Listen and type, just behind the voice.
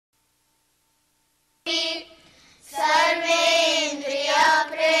सर्वेन्द्रिय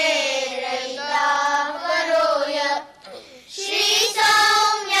प्रेरयिता करो यत् श्री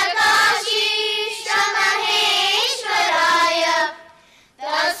सौम्य काशीश महेश्वराय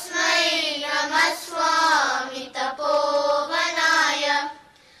तस्मै नमः स्वामी तपोवनाय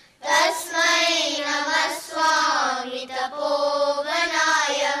तस्मै नमः स्वामी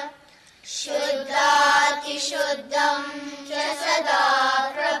तपोवनाय शुद्धातिशुद्धं च सदा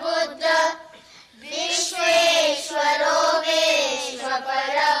प्रबुद्ध विश्वेश्वरो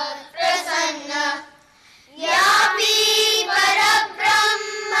विश्वपर प्रसन्न यापि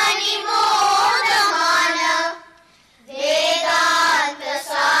परब्रह्मणि मोदमान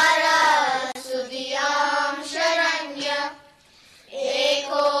वेदान्तसार सुधियां शरण्य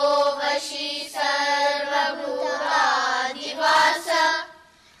एको वशी सर्वभूताधिवास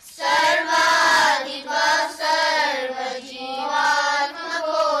सर्वाधिवास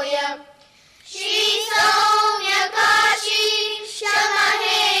सर्वजीवात्मकोऽयं श्री सौम्य काशीश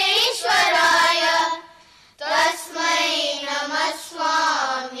महेश्वराय तस्मै नमः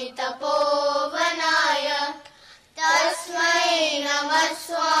स्वामी तपोवनाय तस्मै नमः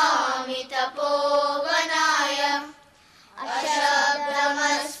स्वामी तपोवनाय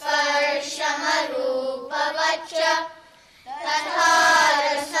अशब्दमस्पर्शमरूपवच्च तथा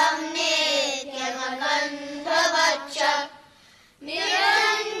रसं नित्यमगन्धवच्च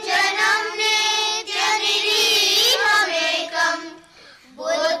निरञ्जनं नित्यनिरीहमेकं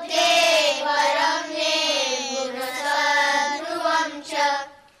बुद्धे परं निर्गुणसद्ध्रुवं च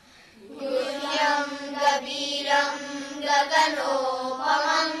गुह्यं गभीरं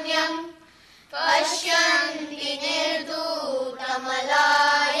गगनोपमन्यं पश्यन्ति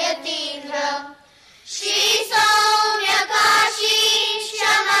निर्धूतमलायतीन्द्र श्री सौम्य काशीश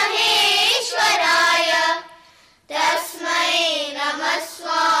महेश्वराय तस्मै नमः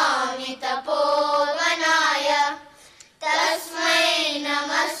स्वामी तपोवनाय तस्मै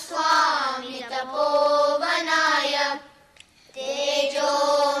नमः स्वामी तपोवनाय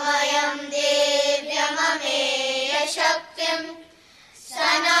तेजोमयं देव्यममेय शक्तिं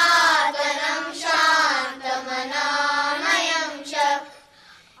सनातनं शान्तमनामयं च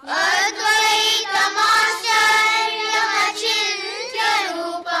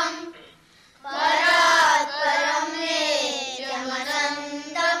अद्वैतमाश्चर्यमचिन्त्यरूपं परात्परं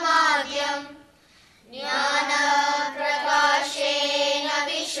नित्यमनन्तमाद्यं ज्ञानप्रकाशेन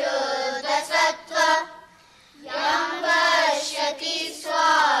विशुद्धसत्त्व यं पश्यति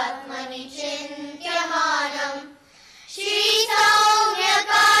स्वात्मनि चिन्त्यमानं श्री सौम्य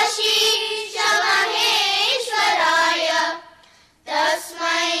काशीश महेश्वराय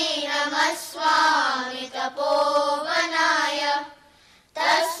तस्मै नमः स्वामी तपोवनाय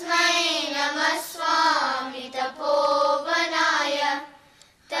तस्मै नमः स्वामी तपोवनाय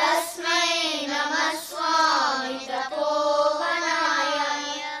तस्मै नमः स्वामी तपोवनाय.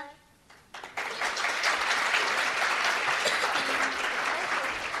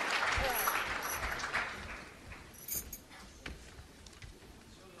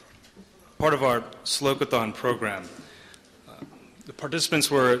 Part of our Slokathon program. The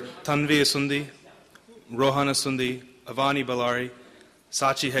participants were Tanvi Asundi, Rohana Sundi, Avani Balari,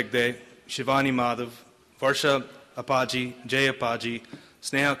 Sachi Hegde, Shivani Madhav, Varsha Apaji, Jay Apaji,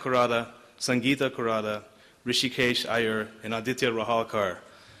 Sneha Kurada, Sangeeta Kurada, Rishikesh Iyer, and Aditya Rahalkar.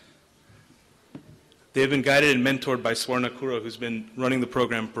 They have been guided and mentored by Swarna Kura, who's been running the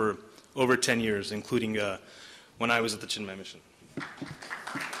program for over 10 years, including when I was at the Chinmaya Mission.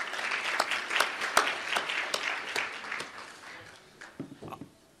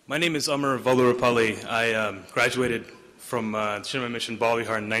 My name is Amar Valurapalli. I graduated from Chinmaya Mission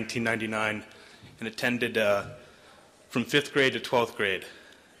Balvihar in 1999 and attended from 5th grade to 12th grade.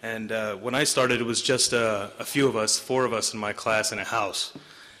 And when I started, it was just a few of us, 4 of us in my class in a house.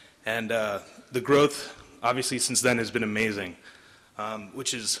 And the growth, obviously, since then has been amazing,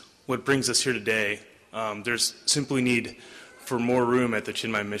 which is what brings us here today. There's simply need for more room at the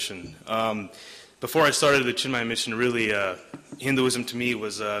Chinmaya Mission. Before I started the Chinmaya Mission, really, Hinduism to me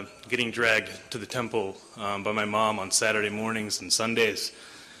was getting dragged to the temple by my mom on Saturday mornings and Sundays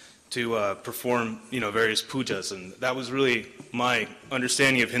to perform, various pujas, and that was really my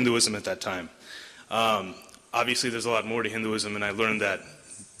understanding of Hinduism at that time. Obviously, there's a lot more to Hinduism, and I learned that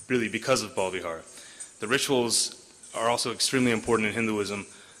really because of Balvihar. The rituals are also extremely important in Hinduism,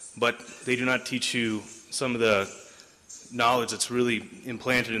 but they do not teach you some of the knowledge that's really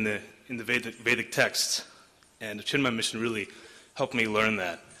implanted in the Vedic texts, and the Chinmaya Mission really helped me learn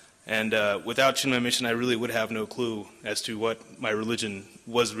that. And without Chinmaya Mission, I really would have no clue as to what my religion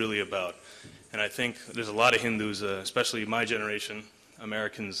was really about. And I think there's a lot of Hindus, especially my generation,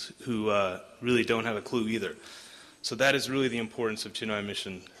 Americans, who really don't have a clue either. So that is really the importance of Chinmaya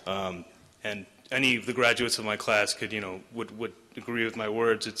Mission. And any of the graduates of my class could, would agree with my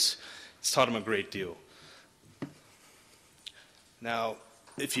words. It's taught them a great deal. Now,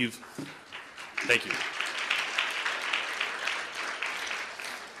 thank you.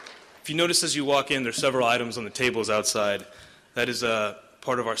 If you notice as you walk in, there's several items on the tables outside. That is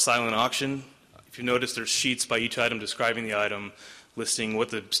part of our silent auction. If you notice, there's sheets by each item describing the item, listing what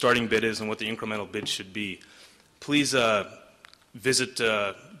the starting bid is and what the incremental bid should be. Please visit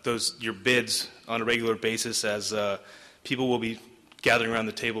your bids on a regular basis, as people will be gathering around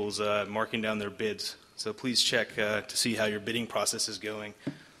the tables marking down their bids. So please check to see how your bidding process is going.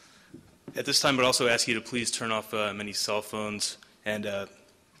 At this time, I'd also ask you to please turn off many cell phones, and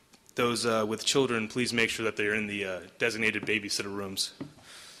those with children, please make sure that they're in the designated babysitter rooms.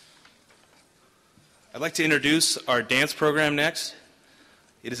 I'd like to introduce our dance program next.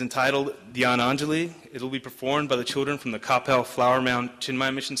 It is entitled Dhyan Anjali. It will be performed by the children from the Kapel Flower Mound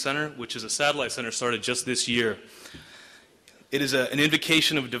Chinmaya Mission Center, which is a satellite center started just this year. It is an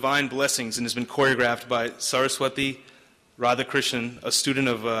invocation of divine blessings and has been choreographed by Saraswati Radhakrishnan, a student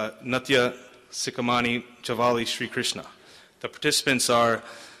of Natya Sikamani Chavali Sri Krishna. The participants are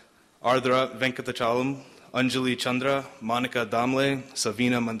Ardra Venkatachalam, Anjali Chandra, Monica Damle,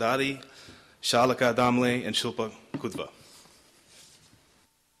 Savina Mandadi, Shalaka Damle, and Shilpa Kudva.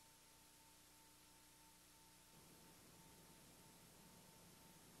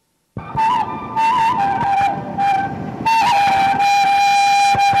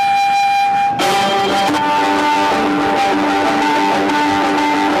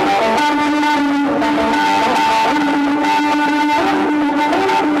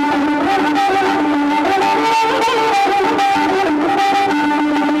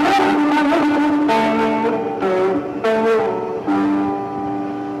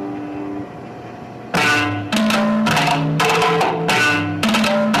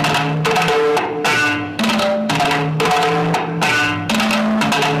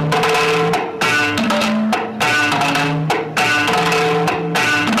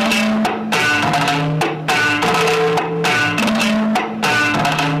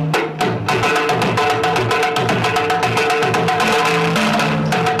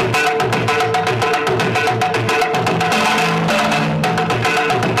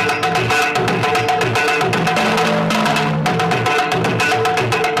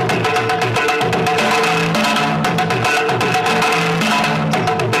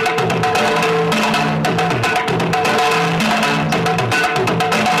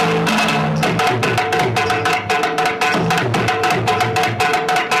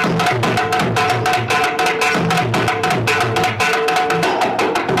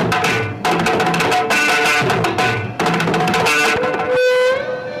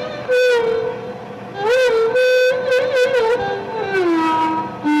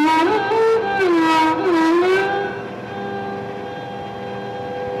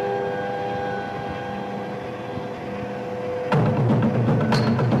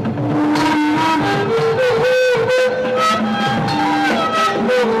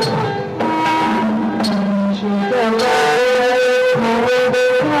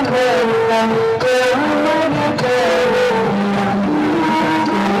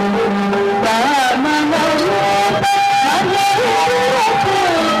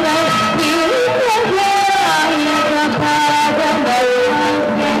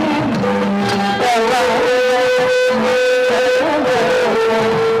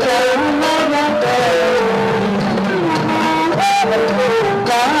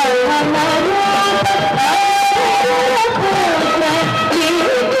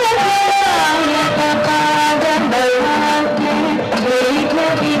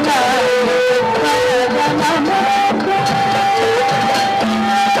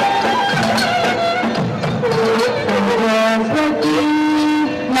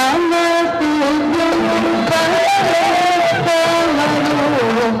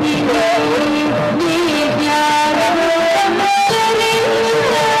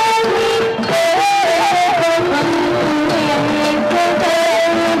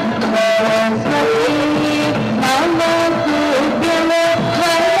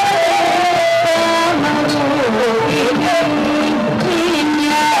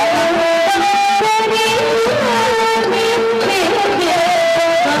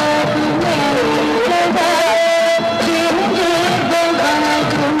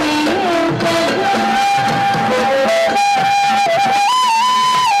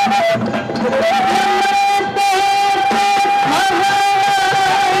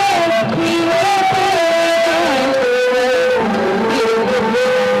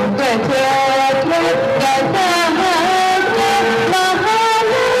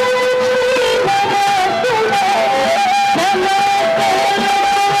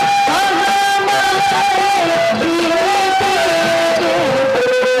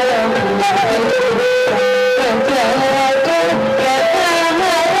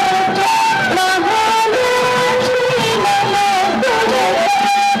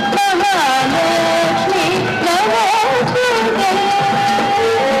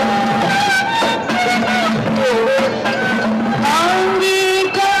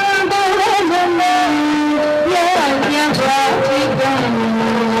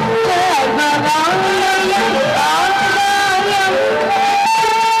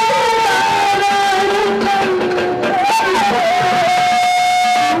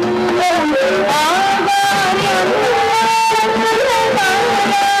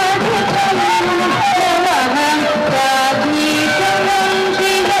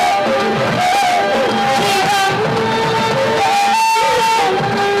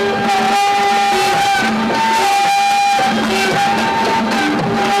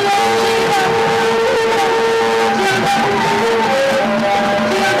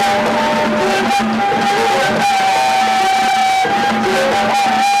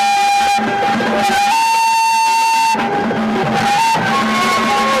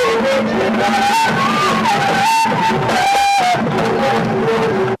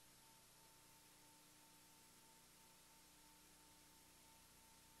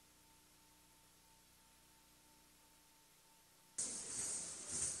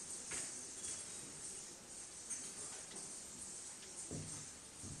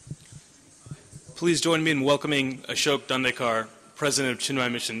 please join me in welcoming Ashok Dandekar, President of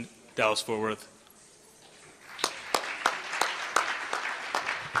Chinmaya Mission Dallas-Fort Worth.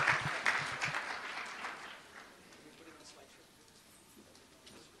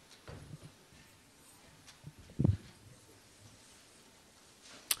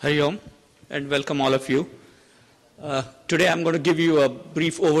 Hari Om, and welcome all of you. Today I'm going to give you a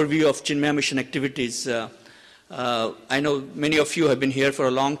brief overview of Chinmaya Mission activities. I know many of you have been here for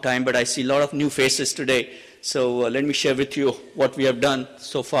a long time, but I see a lot of new faces today. So let me share with you what we have done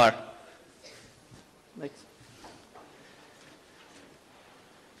so far. Next.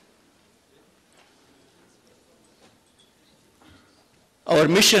 Our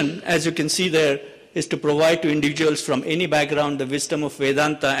mission, as you can see there, is to provide to individuals from any background the wisdom of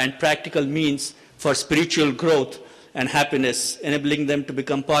Vedanta and practical means for spiritual growth and happiness, enabling them to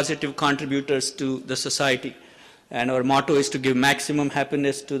become positive contributors to the society. And our motto is to give maximum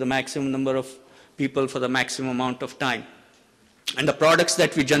happiness to the maximum number of people for the maximum amount of time. And the products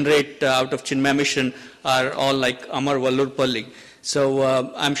that we generate out of Chinmaya Mission are all like Amar Vallurpalli.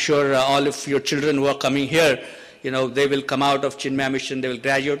 So I'm sure all of your children who are coming here, they will come out of Chinmaya Mission, they will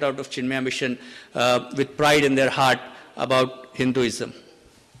graduate out of Chinmaya Mission with pride in their heart about Hinduism.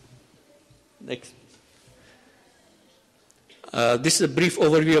 Next. This is a brief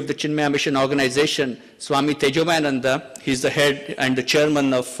overview of the Chinmaya Mission organization. Swami Tejomananda, he's the head and the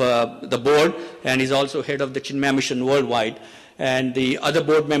chairman of the board, and he's also head of the Chinmaya Mission worldwide. And the other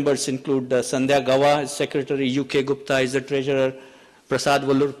board members include Sandhya Gawa, secretary, UK Gupta is the treasurer, Prasad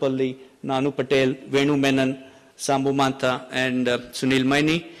Vallurpalli, Nanu Patel, Venu Menon, Sambhu Mantha, and Sunil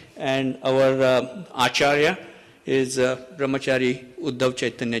Maini, and our Acharya is Brahmachari Uddhav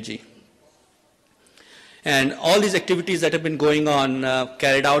Chaitanya ji. And all these activities that have been going on,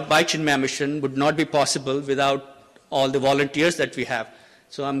 carried out by Chinmaya Mission, would not be possible without all the volunteers that we have.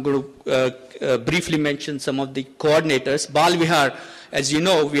 So I'm going to briefly mention some of the coordinators. Bal Vihar, as you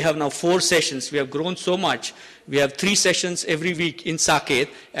know, we have now 4 sessions. We have grown so much. We have 3 sessions every week in Saket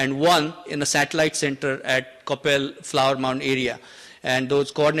and 1 in a satellite center at Kopel Flower Mound area. And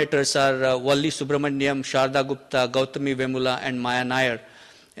those coordinators are Valli Subramanyam, Sharda Gupta, Gautami Vemula, and Maya Nair.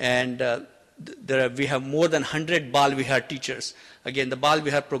 And we have more than 100 Bal Vihar teachers. Again, the Bal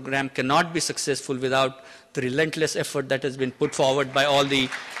Vihar program cannot be successful without the relentless effort that has been put forward by all the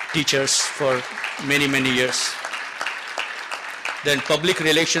teachers for many, many years. Then public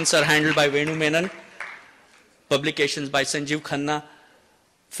relations are handled by Venu Menon, publications by Sanjeev Khanna,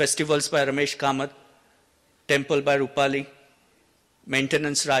 festivals by Ramesh Kamath, temple by Rupali,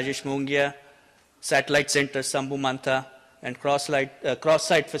 maintenance Rajesh Mongia, satellite center Sambhu Mantha, and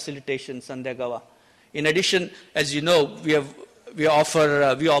cross-site facilitation Sandhya Gawa. In addition, as you know, we offer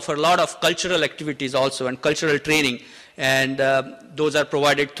a lot of cultural activities also and cultural training, and those are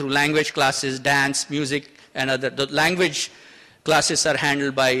provided through language classes, dance, music, and other. The language classes are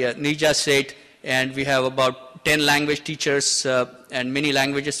handled by Nija Seth, and we have about 10 language teachers and many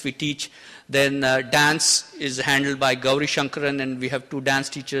languages we teach. Then dance is handled by Gauri Shankaran, and we have 2 dance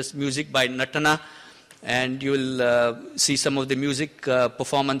teachers, music by Natana, and you will see some of the music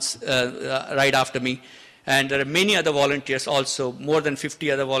performance right after me. And there are many other volunteers also, more than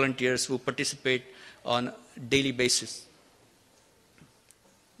 50 other volunteers who participate on a daily basis.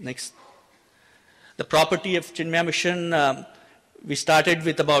 Next. The property of Chinmaya Mission, we started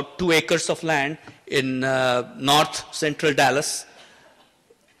with about 2 acres of land in north central Dallas.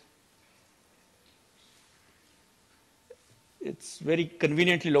 It's very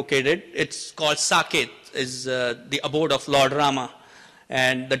conveniently located. It's called Saket, is the abode of Lord Rama.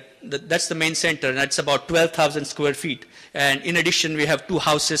 And that's the main center, and that's about 12,000 square feet. And in addition, we have 2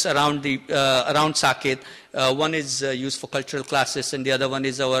 houses around Saket. One is used for cultural classes, and the other one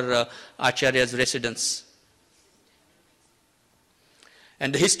is our Acharya's residence.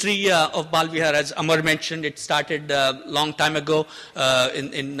 And the history of Bal Vihar, as Amar mentioned, it started a long time ago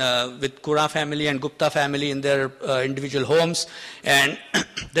with Kura family and Gupta family in their individual homes. And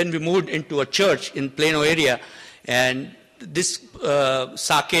then we moved into a church in Plano area. And this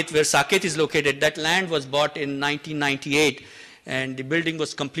Saket, where Saket is located, that land was bought in 1998. And the building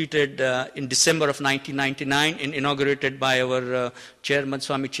was completed in December of 1999 and inaugurated by our chairman,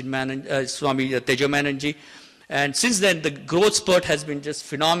 Swami Tejomanand. And since then, the growth spurt has been just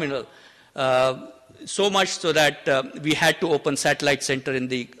phenomenal, so much so that we had to open satellite center in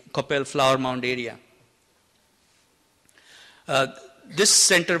the Kopel Flower Mound area. This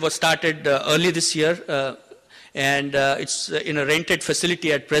center was started early this year, and it's in a rented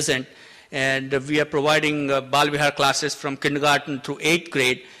facility at present. And we are providing Bal Vihar classes from kindergarten through 8th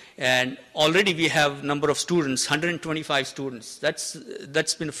grade. And already we have number of students, 125 students.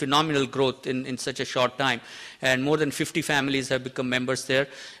 That's been a phenomenal growth in such a short time. And more than 50 families have become members there.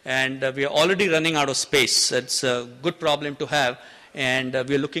 And we are already running out of space. It's a good problem to have. And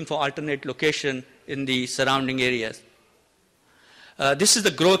we are looking for alternate location in the surrounding areas. This is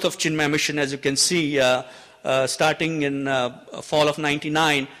the growth of Chinmaya Mission, as you can see, starting in fall of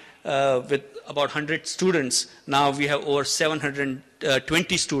 '99 with about 100 students. Now we have over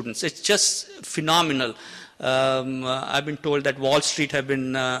 720 students. It's just phenomenal. I've been told that Wall Street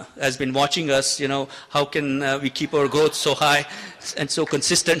has been watching us. You know, how can we keep our growth so high and so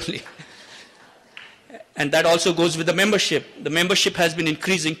consistently? And that also goes with the membership. The membership has been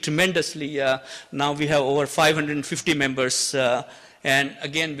increasing tremendously. Now we have over 550 members. And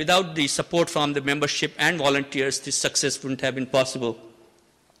again, without the support from the membership and volunteers, this success wouldn't have been possible.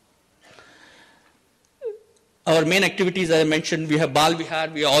 Our main activities, as I mentioned, we have Bal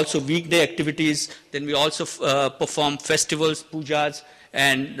Vihar, we have also weekday activities, then we also perform festivals, pujas,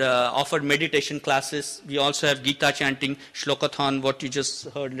 and offer meditation classes. We also have Gita chanting, Shlokathon, what you just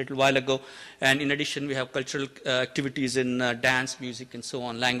heard a little while ago. And in addition, we have cultural activities in dance, music, and so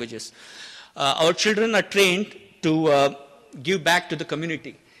on, languages. Our children are trained to give back to the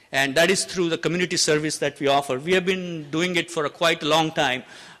community. And that is through the community service that we offer. We have been doing it for quite a long time.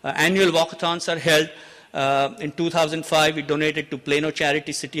 Annual walkathons are held. In 2005, we donated to Plano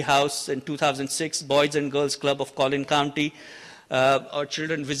Charity City House. In 2006, Boys and Girls Club of Collin County. Our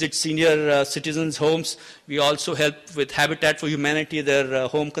children visit senior citizens' homes. We also help with Habitat for Humanity, their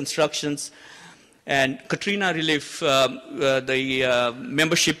home constructions. And Katrina Relief, the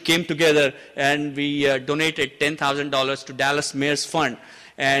membership came together and we donated $10,000 to Dallas Mayor's Fund.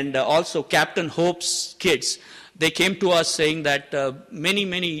 And also Captain Hope's kids. They came to us saying that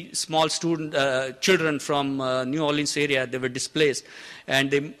many small children from New Orleans area, they were displaced,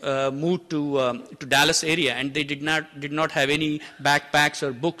 and they moved to Dallas area, and they did not have any backpacks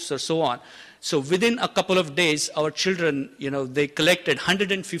or books or so on. So within a couple of days, our children, they collected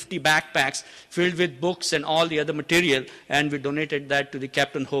 150 backpacks filled with books and all the other material, and we donated that to the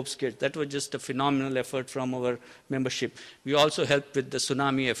Captain Hope's kids. That was just a phenomenal effort from our membership. We also helped with the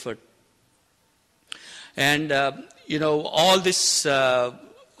tsunami effort. And, all this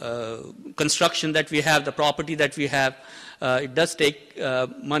construction that we have, the property that we have, it does take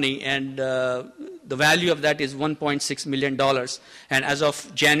money, and the value of that is $1.6 million. And as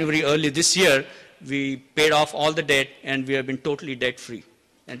of January early this year, we paid off all the debt, and we have been totally debt-free.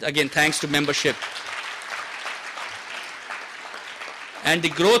 And again, thanks to membership. And the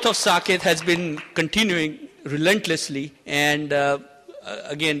growth of Saket has been continuing relentlessly, and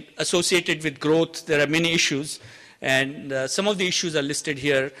again, associated with growth, there are many issues, and some of the issues are listed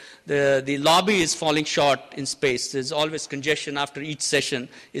here. The lobby is falling short in space. There's always congestion after each session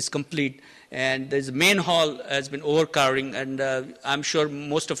is complete, and the main hall has been overcrowding, and I'm sure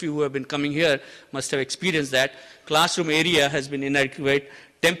most of you who have been coming here must have experienced that. Classroom area has been inadequate.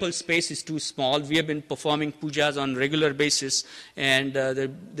 Temple space is too small. We have been performing pujas on regular basis, and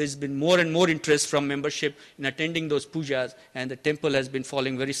there's been more and more interest from membership in attending those pujas, and the temple has been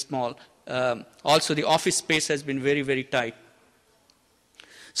falling very small. Also, the office space has been very, very tight.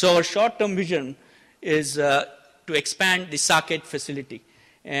 So our short-term vision is to expand the Saket facility.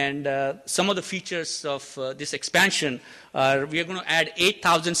 And some of the features of this expansion are we are going to add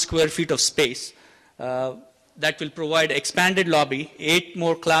 8,000 square feet of space. That will provide expanded lobby, 8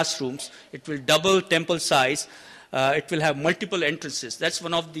 more classrooms. It will double temple size. It will have multiple entrances. That's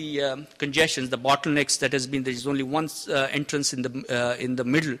one of the congestions, the bottlenecks that has been. There is only one entrance in the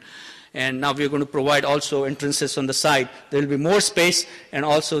middle, and now we are going to provide also entrances on the side. There will be more space, and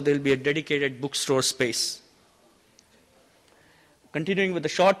also there will be a dedicated bookstore space. Continuing with the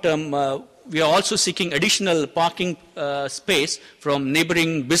short term, we are also seeking additional parking space from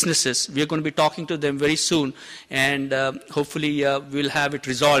neighboring businesses. We are going to be talking to them very soon, and hopefully we'll have it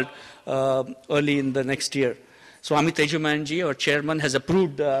resolved early in the next year. So Amit Tejumanji, our chairman, has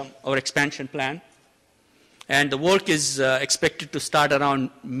approved our expansion plan, and the work is expected to start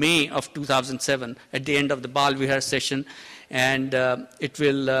around May of 2007 at the end of the Bal Vihar session, and it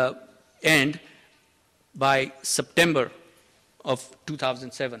will end by September of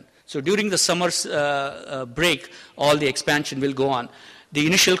 2007. So during the summer break, all the expansion will go on. The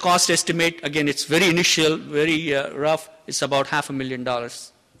initial cost estimate, again, it's very initial, very rough. It's about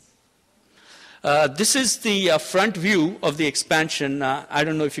 $500,000. This is the front view of the expansion. I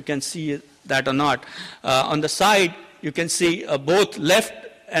don't know if you can see that or not. On the side, you can see both left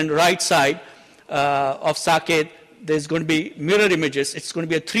and right side of Saket. there's going to be mirror images. It's going to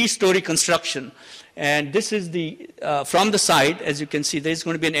be a 3-story construction. And this is the, from the side, as you can see, there's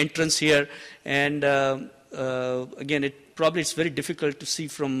going to be an entrance here. And again, it's very difficult to see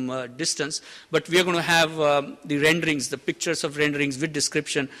from distance, but we are going to have the renderings, the pictures of renderings with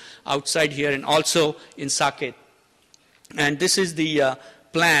description outside here and also in Saket. And this is the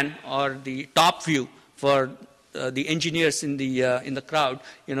plan or the top view for the engineers in the crowd.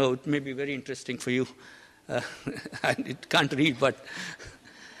 You know, it may be very interesting for you. I can't read, but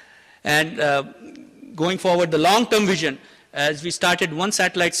and going forward, the long-term vision. As we started one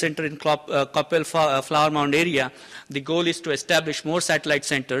satellite center in Koppel Flower Mound area, the goal is to establish more satellite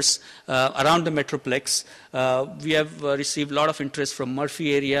centers around the Metroplex. We have received a lot of interest from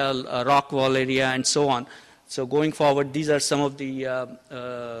Murphy area, Rockwall area, and so on. So going forward, these are some of the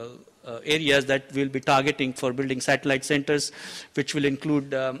areas that we'll be targeting for building satellite centers, which will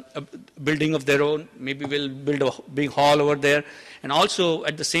include a building of their own. Maybe we'll build a big hall over there. And also,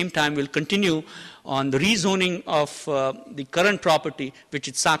 at the same time, we'll continue on the rezoning of the current property, which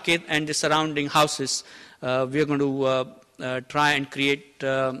is Saket and the surrounding houses. We are going to try and create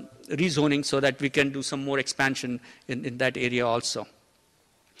rezoning so that we can do some more expansion in that area also.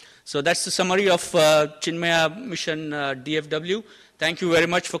 So that's the summary of Chinmaya Mission DFW. Thank you very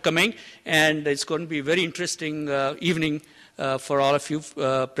much for coming, and it's going to be a very interesting evening for all of you,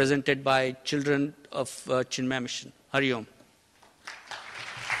 presented by children of Chinmaya Mission. Hari Om.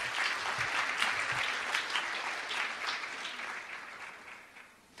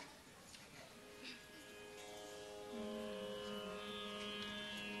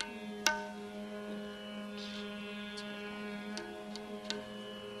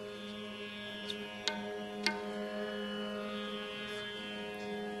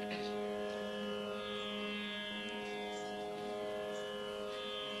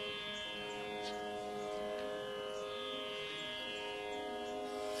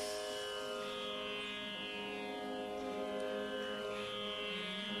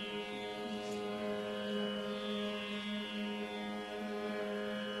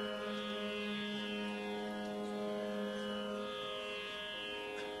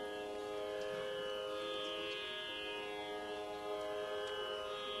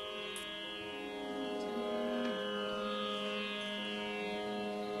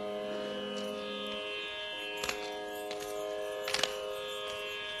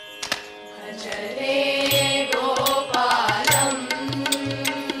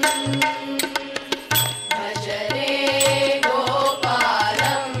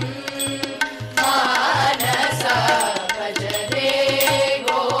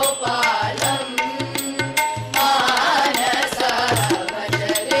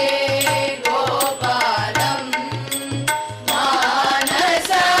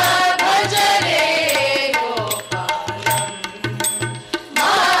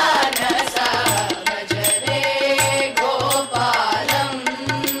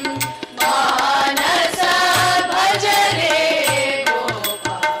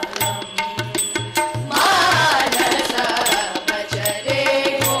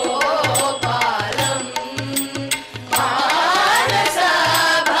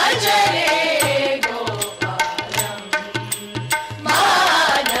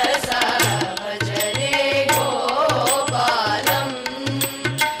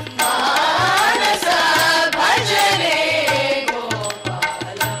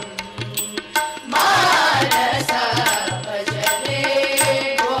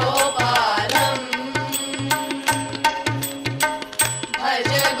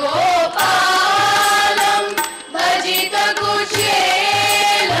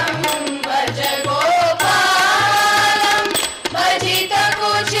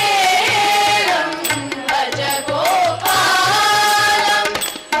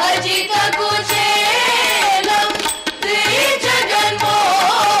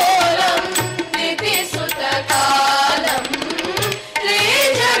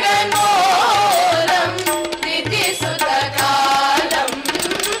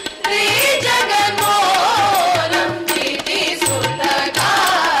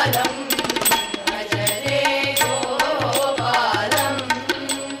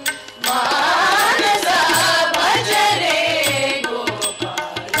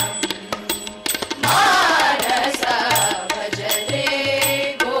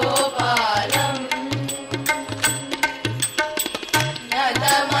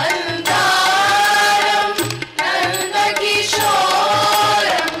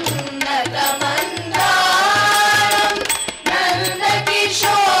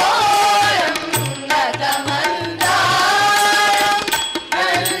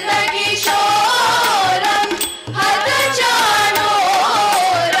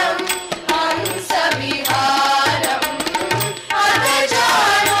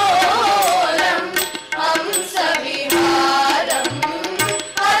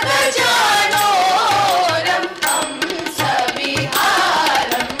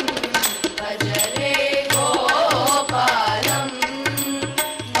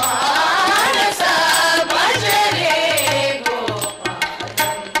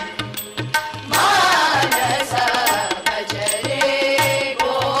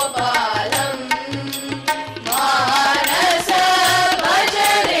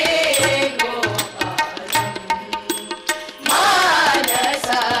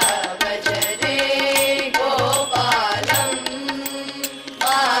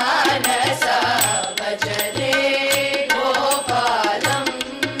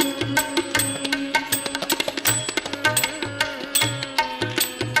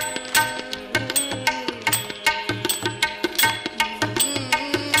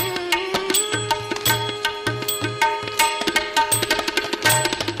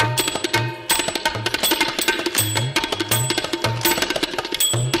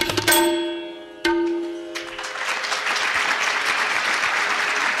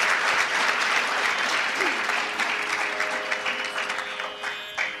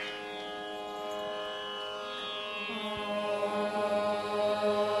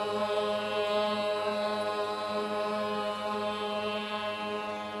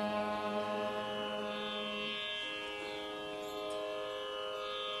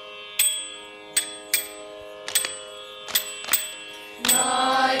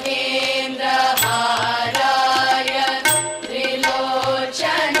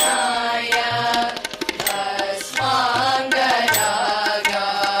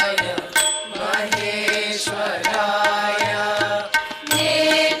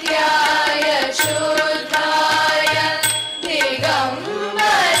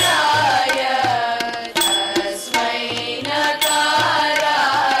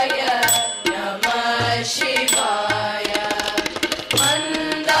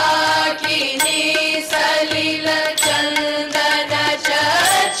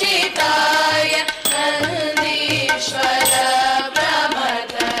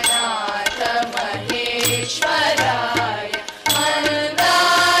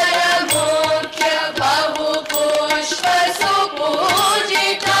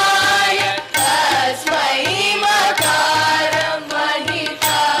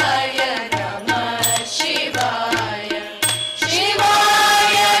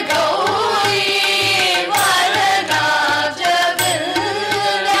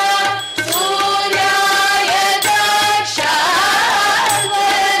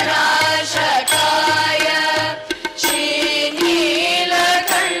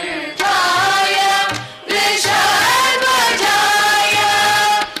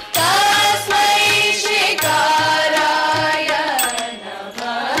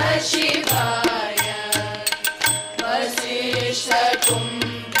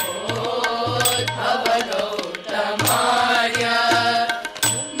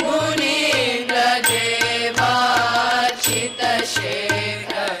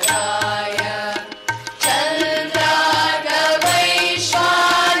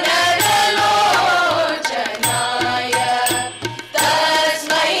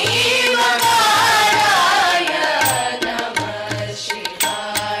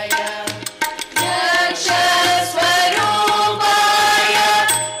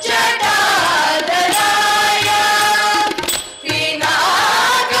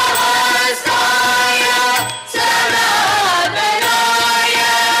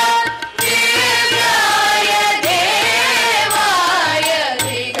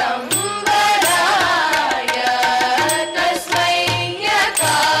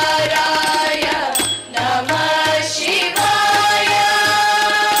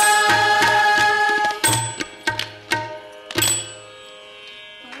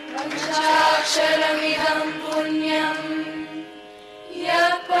 पञ्चाक्षरमिदं पुण्यं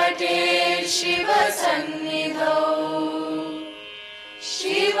यः पठेत् शिवसन्निधौ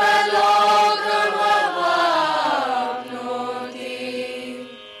शिवलोकमवाप्नोति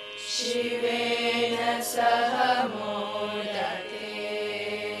शिवेन सह मोदते।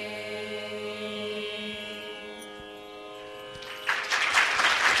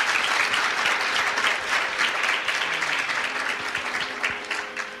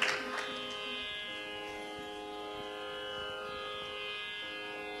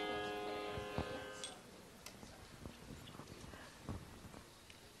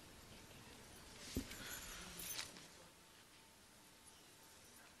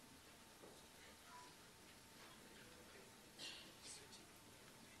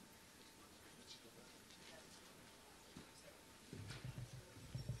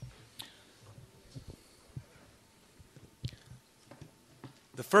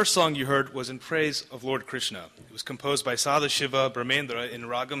 The first song you heard was in praise of Lord Krishna. It was composed by Sada Shiva Brahmendra in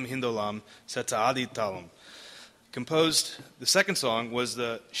Ragam Hindolam Sata Talam. The second song was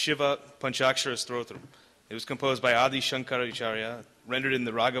the Shiva Panchakshara Stotram. It was composed by Adi Shankaracharya, rendered in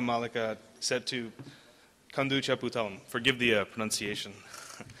the Raga Malika, set to Kanducha Putalam. Forgive the pronunciation.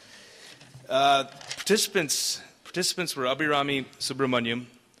 Participants were Abhirami Subramanyam,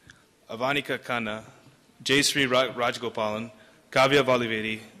 Avanika Khanna, Jaysri Rajgopalan, Kavya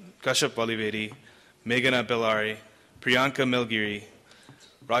Valivedi, Kashyap Valivedi, Meghana Bellari, Priyanka Melgiri,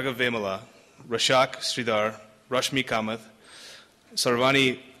 Raghav Vemala, Rashak Sridhar, Rashmi Kamath,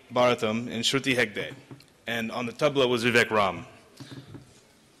 Sarvani Bharatam, and Shruti Hegde. And on the tabla was Vivek Ram.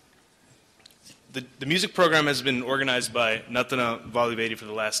 The music program has been organized by Natana Valivedi for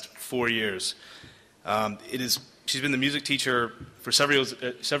the last 4 years. She's been the music teacher for several years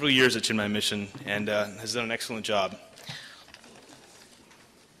at Chinmaya Mission and has done an excellent job.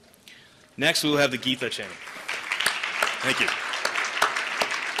 Next, we will have the Gita chanting. Thank you.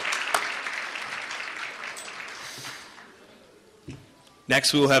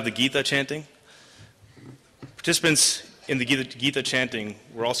 Next, we will have the Gita chanting. Participants in the Gita chanting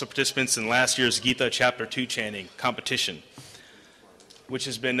were also participants in last year's Gita Chapter 2 chanting competition, which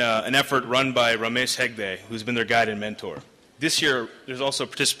has been an effort run by Ramesh Hegde, who's been their guide and mentor. This year, there's also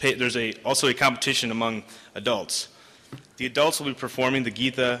a competition among adults. The adults will be performing the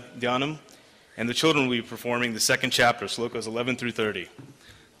Gita Dhyanam, and the children will be performing the second chapter, slokas 11 through 30.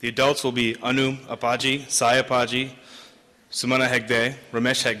 The adults will be Anu Apaji, Sai Apaji, Sumana Hegde,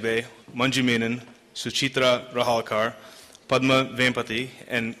 Ramesh Hegde, Manju Menon, Suchitra Rahalkar, Padma Vempati,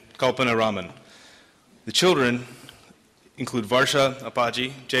 and Kalpana Raman. The children include Varsha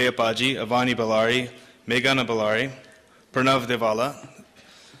Apaji, Jay Apaji, Avani Bellari, Meghana Bellari, Pranav Devala,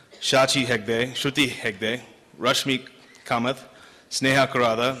 Shachi Hegde, Shruti Hegde, Rashmi Kamath, Sneha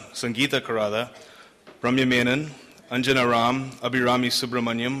Karada, Sangeeta Karada, Ramya Menon, Anjana Ram, Abhirami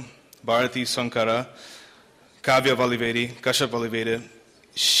Subramanyam, Bharati Sankara, Kavya Valivedi, Kashyap Valivedi,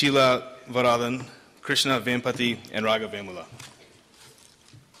 Sheila Varadan, Krishna Vempati, and Raga Vemula.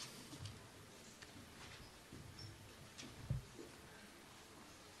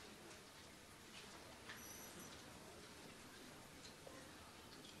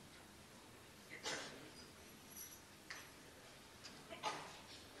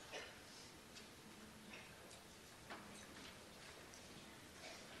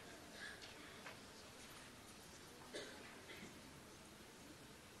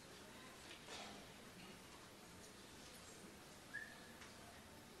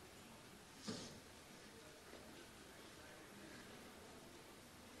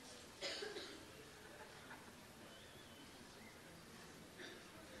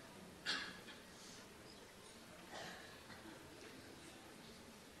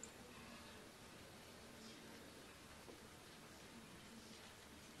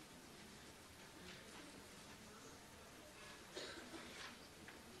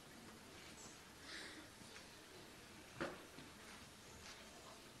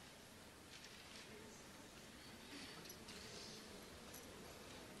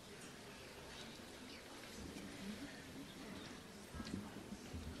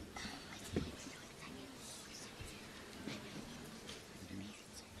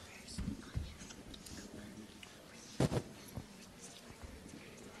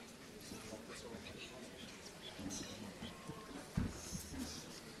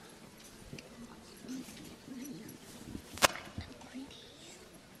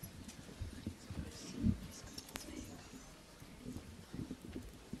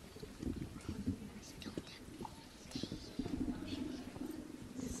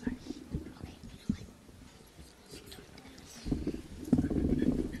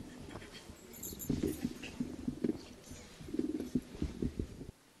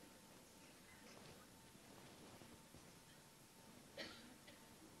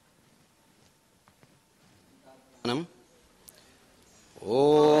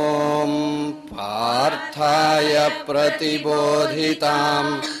 प्रतिबोधितां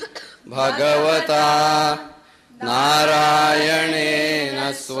भगवता नारायणेन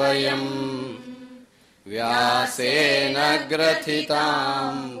स्वयं व्यासेन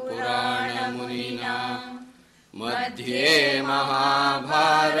ग्रथितां पुराणमुनिना मध्ये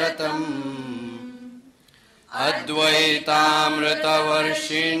महाभारतम्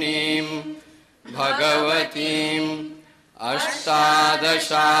अद्वैतामृतवर्षिणीं भगवतीम्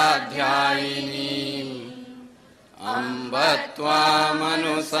अष्टादशाध्यायिनीम् अम्ब त्वामनुसन्दधामि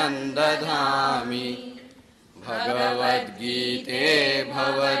भगवद्गीते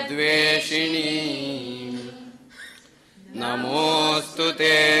भवद्वेषिणी। नमोऽस्तु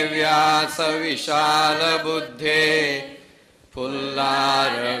ते व्यासविशालबुद्धे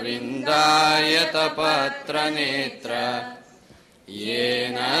फुल्लारविन्दायतपत्रनेत्र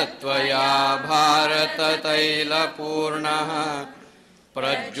येन त्वया भारततैलपूर्णः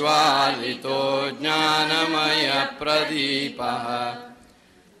प्रज्वालितो ज्ञानमयप्रदीपः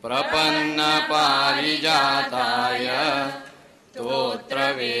प्रपन्नपारिजाताय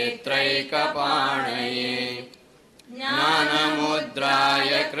स्तोत्रवेत्रैकपाणये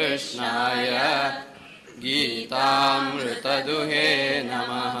ज्ञानमुद्राय कृष्णाय गीतामृतदुहे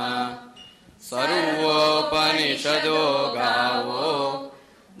नमः। सर्वोपनिषदो गावो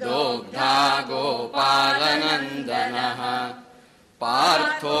दोग्धा गोपालनन्दनः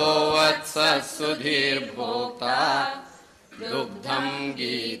पार्थो वत्सः सुधीर्भोक्ता दुग्धं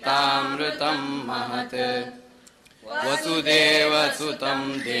गीतामृतं महत्। वसुदेवसुतं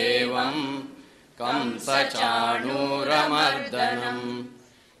देवं कंसचाणूरमर्दनं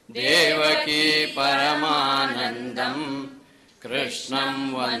देवकी परमानन्दं कृष्णं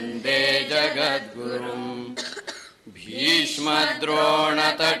वन्दे जगद्गुरुं।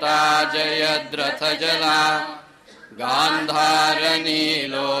 भीष्मद्रोणतटा जयद्रथजला गान्धारनीलोत्पला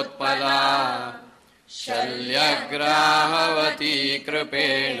शल्यग्राहवती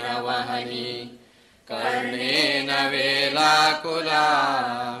कृपेण वहनी कर्णेन वेलाकुला।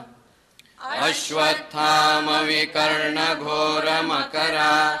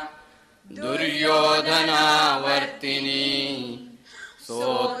 अश्वत्थामविकर्णघोरमकरा दुर्योधनावर्तिनी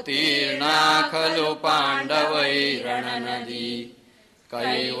सोत्तीर्णा खलु पाण्डवैरणनदी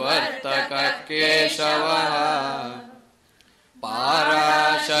कैवर्तकः केशवः।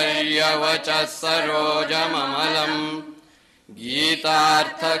 पाराशर्यवचः सरोजममलं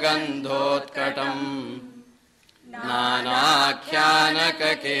गीतार्थगन्धोत्कटम् नानाख्यानककेसरं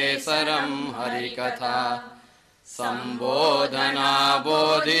हरिकथा सम्बोधनाबोधितम्।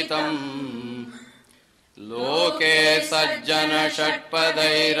 लोके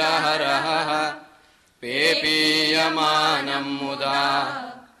सज्जनषट्पदैरहरः पेपीयमानं मुदा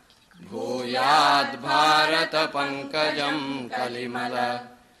भूयाद्भारतपङ्कजं कलिमल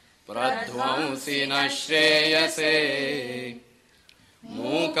प्रध्वंसि न श्रेयसे।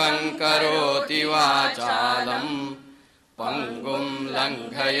 मूकं करोति वाचालं पङ्गुं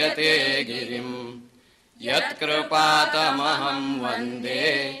लङ्घयते गिरिं यत्कृपातमहं वन्दे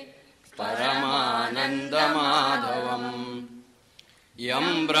परमानन्दमाधवम्। यं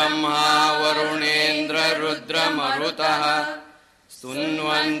ब्रह्मा वरुणेन्द्ररुद्रमरुतः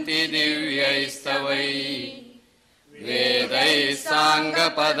स्तुन्वन्ति दिव्यैस्तवैः वेदैः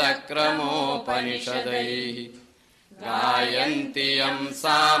साङ्गपदक्रमोपनिषदैः गायन्ति यं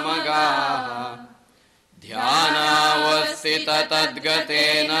सामगाः।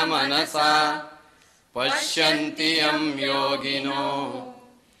 ध्यानावस्थिततद्गतेन मनसा पश्यन्ति यं योगिनो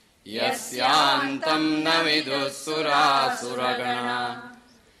यस्यान्तं न विदुः सुरासुरगणा।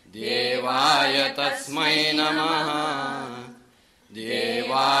 देवाय तस्मै नमः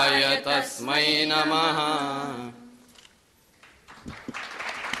देवाय तस्मै नमः।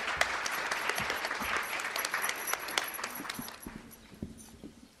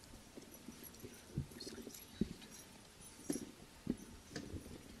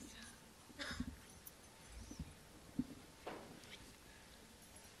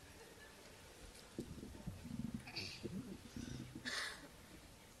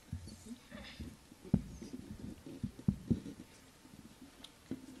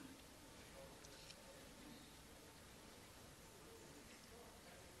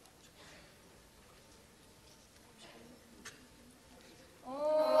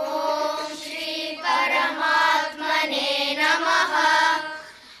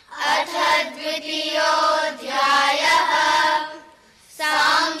 द्वितीयोऽध्यायः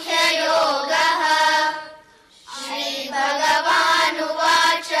साङ्ख्ययोगः।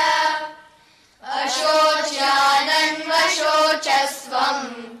 श्रीभगवानुवाच अशोच्यानन्वशोचस्वम्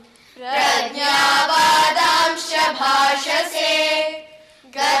प्रज्ञावादांश्च भाषसे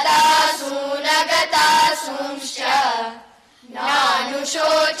गतासु न गतासु वासूंश्च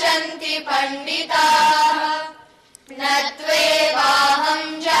नानुशोचन्ति पंडिताः न त्वेवाहं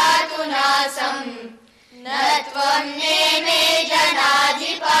जातु नासं न त्वं नेमे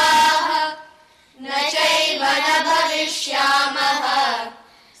जनाधिपाः न चैव न भविष्यामः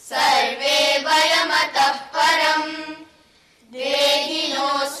सर्वे वयमतः परम्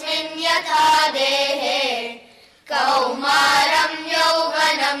देहिनोऽस्मिन् यथा देहे कौमारं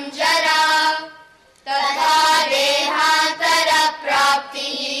यौवनं जरा तथा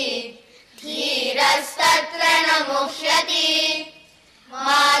देहान्तरप्राप्तिः धीरस्तत्र न मुह्यति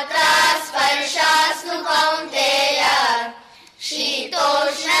मात्रा स्पर्शास्तु कौन्तेय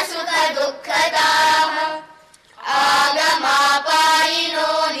शीतोष्णसुखदुःखदाः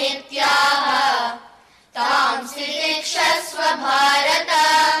आगमापायिनो नित्याः तांसि तिक्षस्व भारत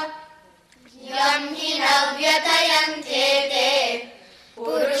यं हि न व्यथयन्त्येते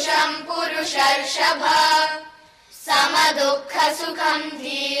पुरुषं पुरुषर्षभ समदुःखसुखं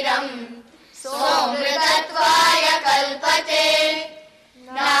धीरं सोऽमृतत्वाय कल्पते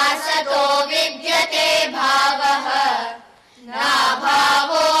नासतो विद्यते भावः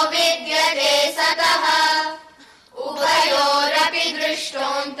नाभावो विद्यते सतः उभयोरपि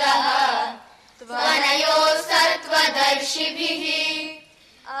दृष्टोऽन्तः त्वनयोस्तत्त्वदर्शिभिः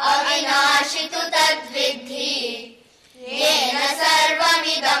अविनाशि तु तद्विद्धि येन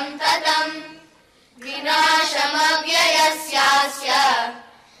सर्वमिदं ततम् विनाशमव्ययस्यास्य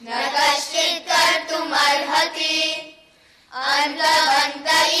न कश्चित् कर्तुमर्हति अन्तवन्त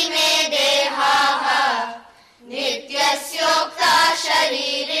इमे देहाः नित्यस्योक्ता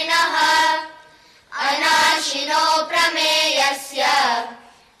शरीरिणः अनाशिनो प्रमेयस्य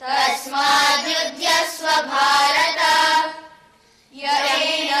तस्माद्युध्यस्व भारत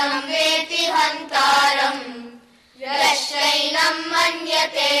यैनं वेति हन्तारम् यश्चैनं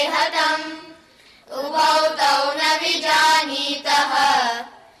मन्यते हतम् उभौ तौ न विजानीतः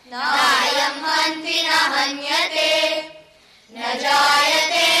नायं हन्ति न हन्यते न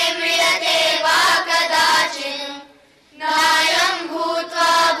जायते म्रियते वा कदाचित् नायं भूत्वा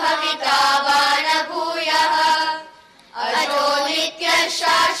भविता वा न भूयः अजो नित्यः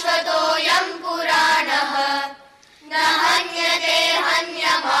शाश्वतोऽयं पुराणः न हन्यते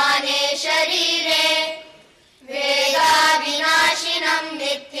हन्यमाने शरीरे वेदाविनाशिनं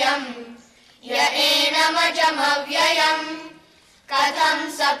नित्यं य एनमजमव्ययम् कथं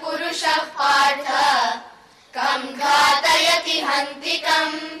स पुरुषः पार्थ कं घातयति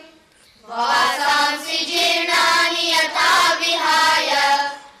हन्तिकम् वासांसि जीर्णानि यथा विहाय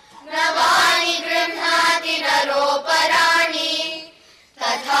नवानि गृह्णाति नरोपराणि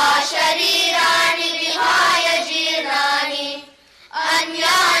तथा शरीराणि विहाय जीर्णानि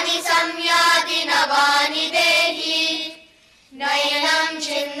अन्यानि संयाति नवानि देहि नैनं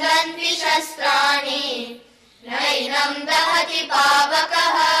छिन्दन्ति शस्त्राणि नैनं दहति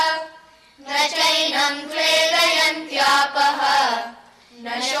पावकः न चैनं क्लेदयन्त्यापः न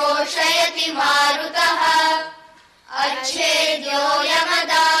शोषयति मारुतः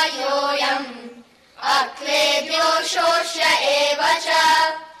अच्छेद्योऽयमदाह्योऽयम् अक्लेद्यो शोष्य एव च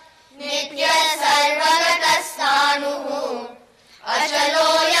नित्यः सर्वगतस्थाणुः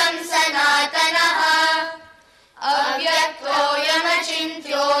अचलोऽयं सनातनः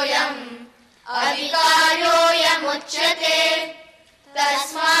अव्यक्तोऽयमचिन्त्योऽयम् अधिकार्योऽयमुच्यते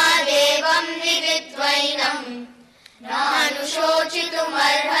तस्मादेवं विदित्वैनं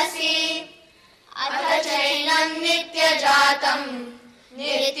नानुशोचितुमर्हसि अथ चैनं नित्यजातं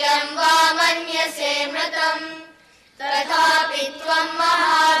नित्यं वा मन्यसे मृतम् तथापि त्वं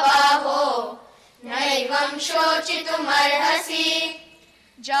महाबाहो नैवं शोचितुमर्हसि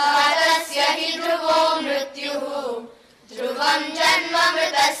जातस्य हि ध्रुवो मृत्युः ध्रुवं जन्म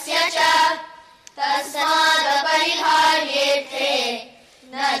मृतस्य च तस्मादपरिहार्येथे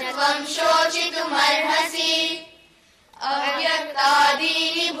न त्वं शोचितुमर्हसि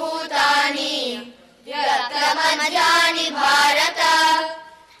अव्यक्तादीनि भूतानि व्यक्तमध्यानि भारत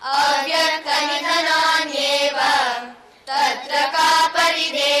अव्यक्तनिधनान्येव तत्र का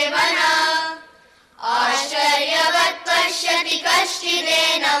परिदेवना आश्चर्यवत् पश्यति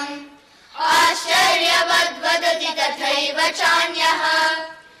कश्चिदेनम् आश्चर्यवद्वदति तथैव चान्यः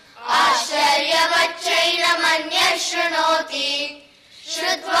आश्चर्यवच्चैनमन्यः शृणोति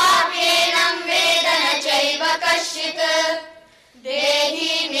श्रुत्वाप्येनं वेद न चैव कश्चित्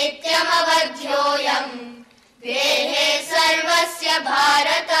देहि नित्यमवध्योऽयम् देहे सर्वस्य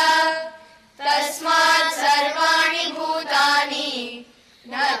भारत तस्मात् सर्वाणि भूतानि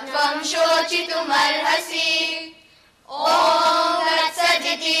न त्वं शोचितुमर्हसि ॐ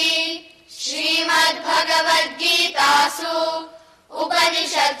तत्सदिति श्रीमद्भगवद्गीतासु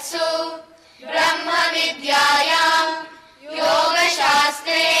उपनिषत्सु ब्रह्म विद्यायाम्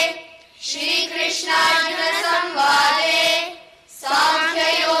योगशास्त्रे श्रीकृष्णार्जुनसंवादे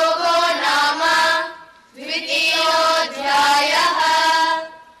साङ्ख्ययोगो नाम द्वितीयोऽध्यायः।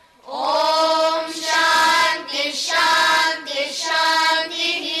 ॐ शान्ति शान्ति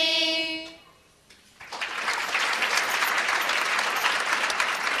शान्तिः।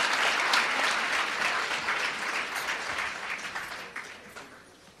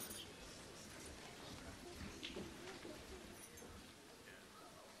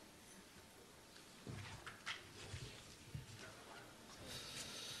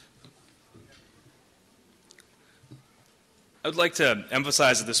 I would like to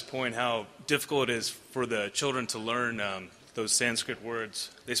emphasize at this point how difficult it is for the children to learn those Sanskrit words.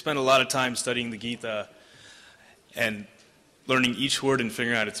 They spend a lot of time studying the Gita and learning each word and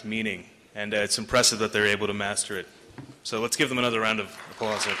figuring out its meaning. And it's impressive that they're able to master it. So let's give them another round of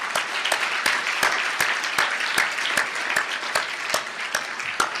applause.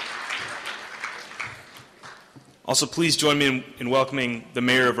 Also, please join me in welcoming the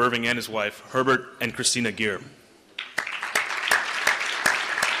mayor of Irving and his wife, Herbert and Christina Gear.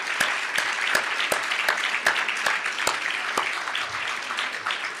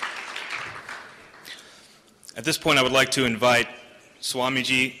 At this point, I would like to invite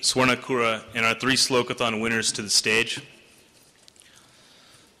Swamiji, Swarnakura, and our 3 Slokathon winners to the stage.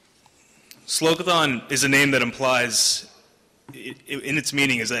 Slokathon is a name that implies, in its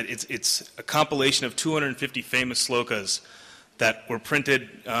meaning, is that it's a compilation of 250 famous slokas that were printed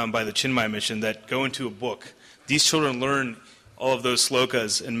by the Chinmaya Mission that go into a book. These children learn all of those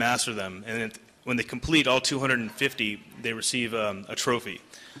slokas and master them, and when they complete all 250, they receive a trophy.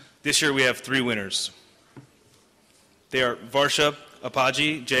 This year we have 3 winners. They are Varsha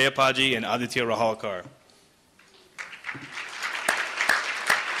Apaji, Jay Apaji, and Aditya Rahalkar.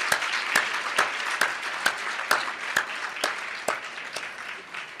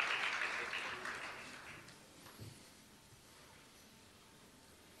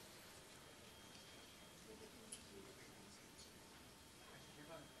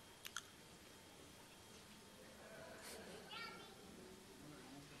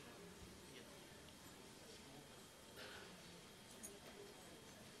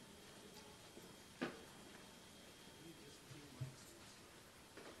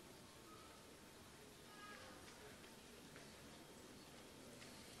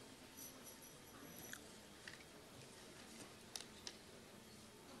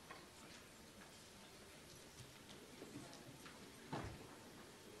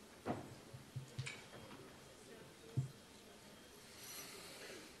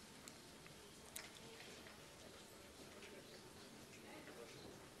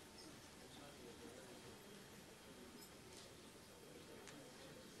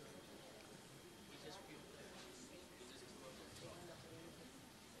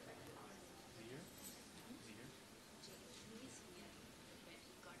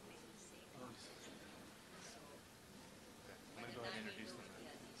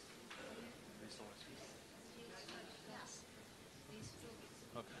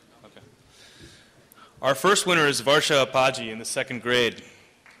 Our first winner is Varsha Apaji in the 2nd grade.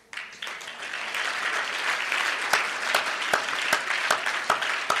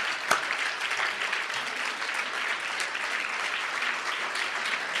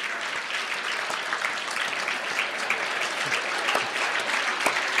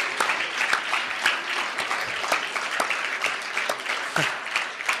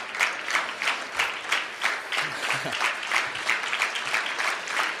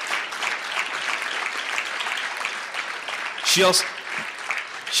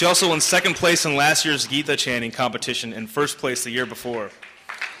 She also won 2nd place in last year's Gita chanting competition and 1st place the year before.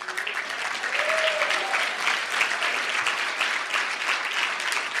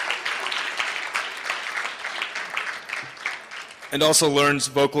 And also learns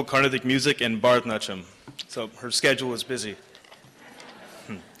vocal Carnatic music and Bharatanatyam. So her schedule is busy.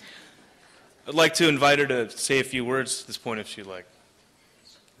 I'd like to invite her to say a few words at this point if she'd like.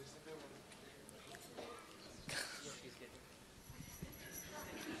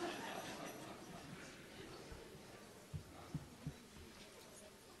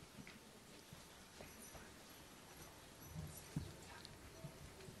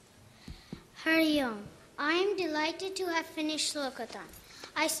 Hari Om. I am delighted to have finished Slokathon.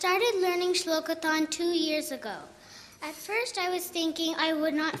 I started learning Slokathon 2 years ago. At first I was thinking I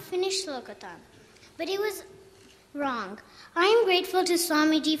would not finish Slokathon, but it was wrong. I am grateful to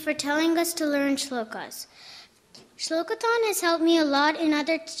Swamiji for telling us to learn shlokas. Shlokathon has helped me a lot in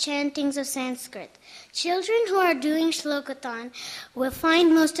other chantings of Sanskrit. Children who are doing Shlokathon will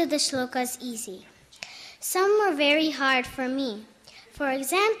find most of the shlokas easy. Some were very hard for me. For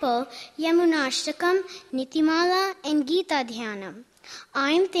example, Yamunashtakam, Nitimala, and Gita Dhyanam. I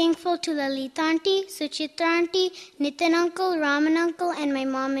am thankful to Lalita Aunty, Suchitra Aunty, Nitin Uncle, Raman Uncle, and my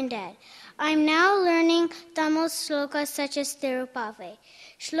mom and dad. I am now learning Tamil slokas such as Tirupave.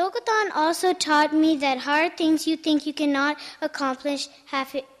 Shlokathon also taught me that hard things you think you cannot accomplish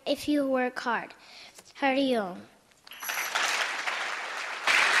if you work hard. Hari Om.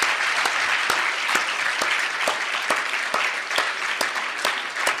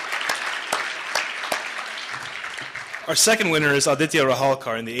 Our second winner is Aditya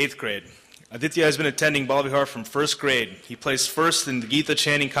Rahalkar in the 8th grade. Aditya has been attending Balvihar from 1st grade. He placed first in the Gita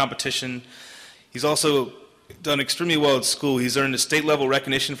chanting competition. He's also done extremely well at school. He's earned a state-level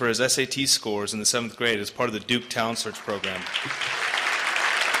recognition for his SAT scores in the 7th grade as part of the Duke Talent Search program.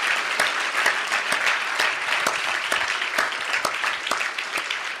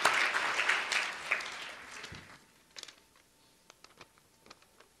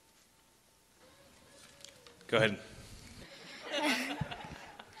 Go ahead.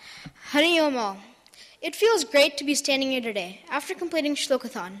 Hari Om all. It feels great to be standing here today after completing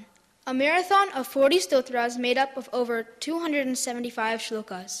Shlokathon, a marathon of 40 stotras made up of over 275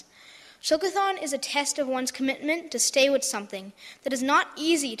 shlokas. Shlokathon is a test of one's commitment to stay with something that is not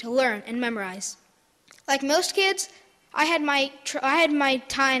easy to learn and memorize. Like most kids, I had my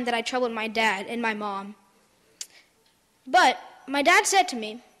time that I troubled my dad and my mom. But my dad said to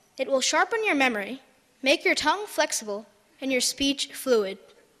me, "It will sharpen your memory, make your tongue flexible, and your speech fluid."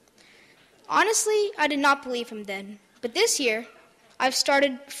 Honestly, I did not believe him then, but this year, I've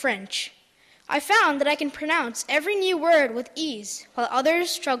started French. I found that I can pronounce every new word with ease, while others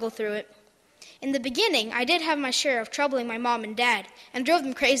struggle through it. In the beginning, I did have my share of troubling my mom and dad, and drove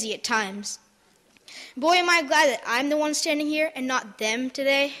them crazy at times. Boy, am I glad that I'm the one standing here, and not them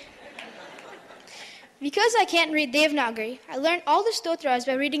today. Because I can't read Devanagari, I learned all the stotras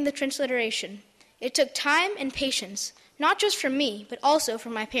by reading the transliteration. It took time and patience, not just from me, but also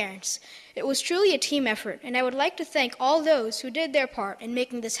from my parents. It was truly a team effort, and I would like to thank all those who did their part in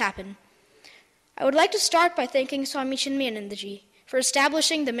making this happen. I would like to start by thanking Swami Chinmayanandaji for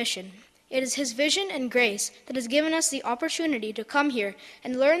establishing the mission. It is his vision and grace that has given us the opportunity to come here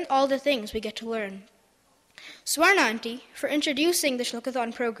and learn all the things we get to learn. Swarna Aunty for introducing the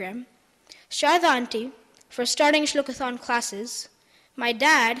Shlokathon program, Shradha Aunty for starting Shlokathon classes, my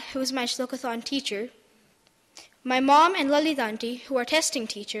dad, who is my Shlokathon teacher, my mom and Lalita Aunty, who are testing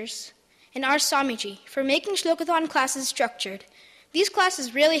teachers, and our Swamiji for making Shlokathon classes structured. These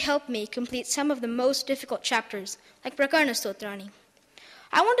classes really helped me complete some of the most difficult chapters, like Prakarna Stotrani.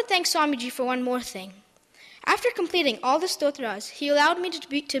 I want to thank Swamiji for one more thing. After completing all the stotras, he allowed me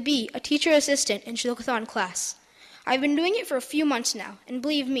to be a teacher assistant in Shlokathon class. I've been doing it for a few months now, and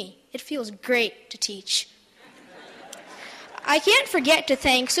believe me, it feels great to teach. I can't forget to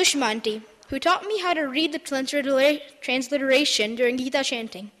thank Sushma Aunty, who taught me how to read the transliteration during Gita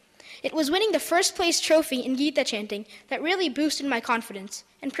chanting. It was winning the first place trophy in Gita chanting that really boosted my confidence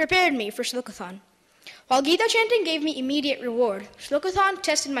and prepared me for Shlokathon. While Gita chanting gave me immediate reward, Shlokathon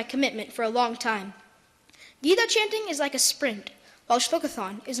tested my commitment for a long time. Gita chanting is like a sprint, while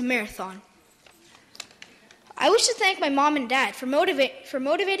Shlokathon is a marathon. I wish to thank my mom and dad for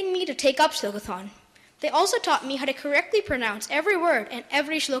motivating me to take up Shlokathon. They also taught me how to correctly pronounce every word and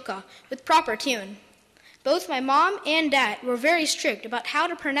every shloka with proper tune. Both my mom and dad were very strict about how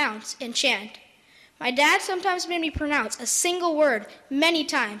to pronounce and chant. My dad sometimes made me pronounce a single word many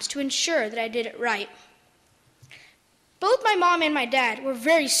times to ensure that I did it right. Both my mom and my dad were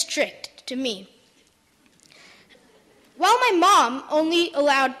very strict to me. While my mom only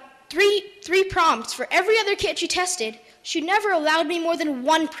allowed three prompts for every other kid she tested, she never allowed me more than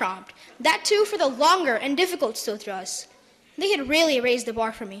one prompt, that too for the longer and difficult stotras. They had really raised the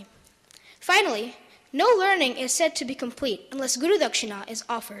bar for me. Finally, no learning is said to be complete unless Guru Dakshina is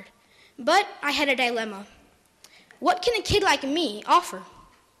offered. But I had a dilemma. What can a kid like me offer?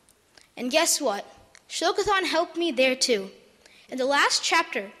 And guess what? Shlokathon helped me there too. In the last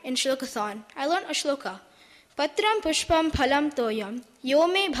chapter in Shlokathon, I learned a shloka. Patram pushpam phalam toyam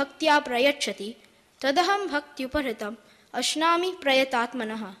yome bhaktya prayachati tadaham bhaktyuparitam ashnami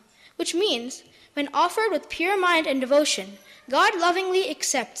prayatatmanaha, which means, when offered with pure mind and devotion, God lovingly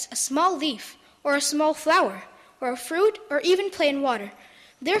accepts a small leaf, or a small flower, or a fruit, or even plain water.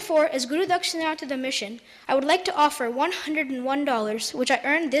 Therefore, as Guru Dakshina to the mission, I would like to offer $101, which I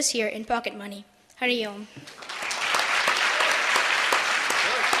earned this year in pocket money. Hari Om.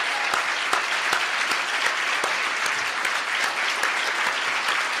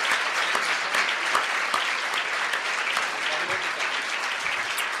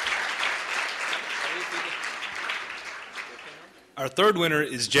 Our third winner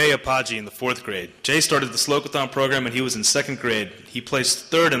is Jay Apaji in the 4th grade. Jay started the Slokathon program when he was in 2nd grade. He placed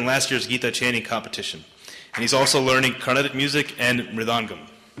 3rd in last year's Gita chanting competition. And he's also learning Carnatic music and Mridangam.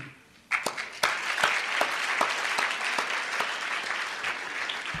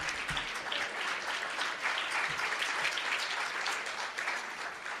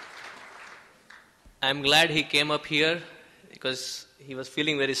 I'm glad he came up here because he was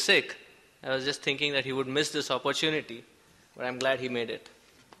feeling very sick. I was just thinking that he would miss this opportunity, but I'm glad he made it.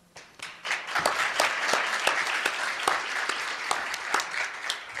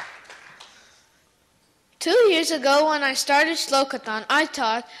 Two years ago when I started Slokathon, I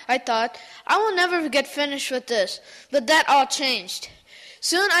thought I will never get finished with this, but that all changed.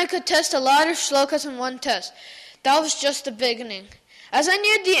 Soon I could test a lot of shlokas in one test. That was just the beginning. As I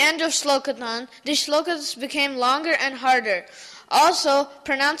neared the end of Slokathon, the shlokas became longer and harder. Also,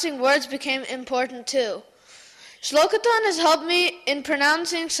 pronouncing words became important too. Slokathon has helped me in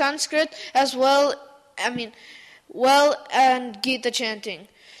pronouncing Sanskrit as well and Gita chanting.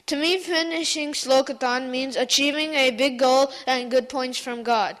 To me, finishing Slokathon means achieving a big goal and good points from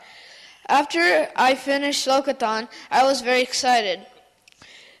God. After I finished Slokathon, I was very excited.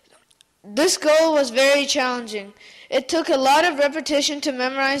 This goal was very challenging. It took a lot of repetition to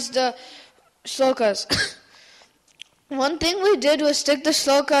memorize the slokas. One thing we did was stick the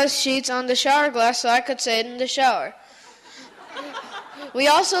slokas sheets on the shower glass so I could say it in the shower. We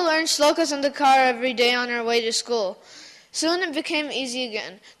also learned slokas in the car every day on our way to school. Soon it became easy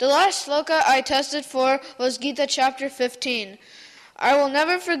again. The last sloka I tested for was Gita chapter 15. I will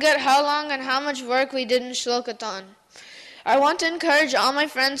never forget how long and how much work we did in Slokathon. I want to encourage all my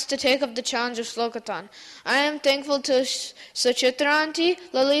friends to take up the challenge of Slokathon. I am thankful to Suchitra Auntie,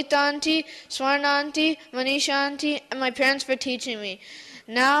 Lalita Auntie, Swarna Auntie, Manisha Auntie, and my parents for teaching me.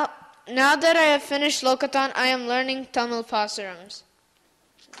 Now that I have finished Slokathon, I am learning Tamil Pasarams.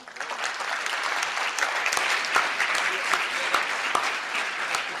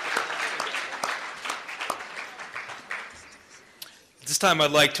 At this time,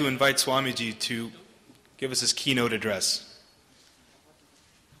 I'd like to invite Swamiji to give us his keynote address.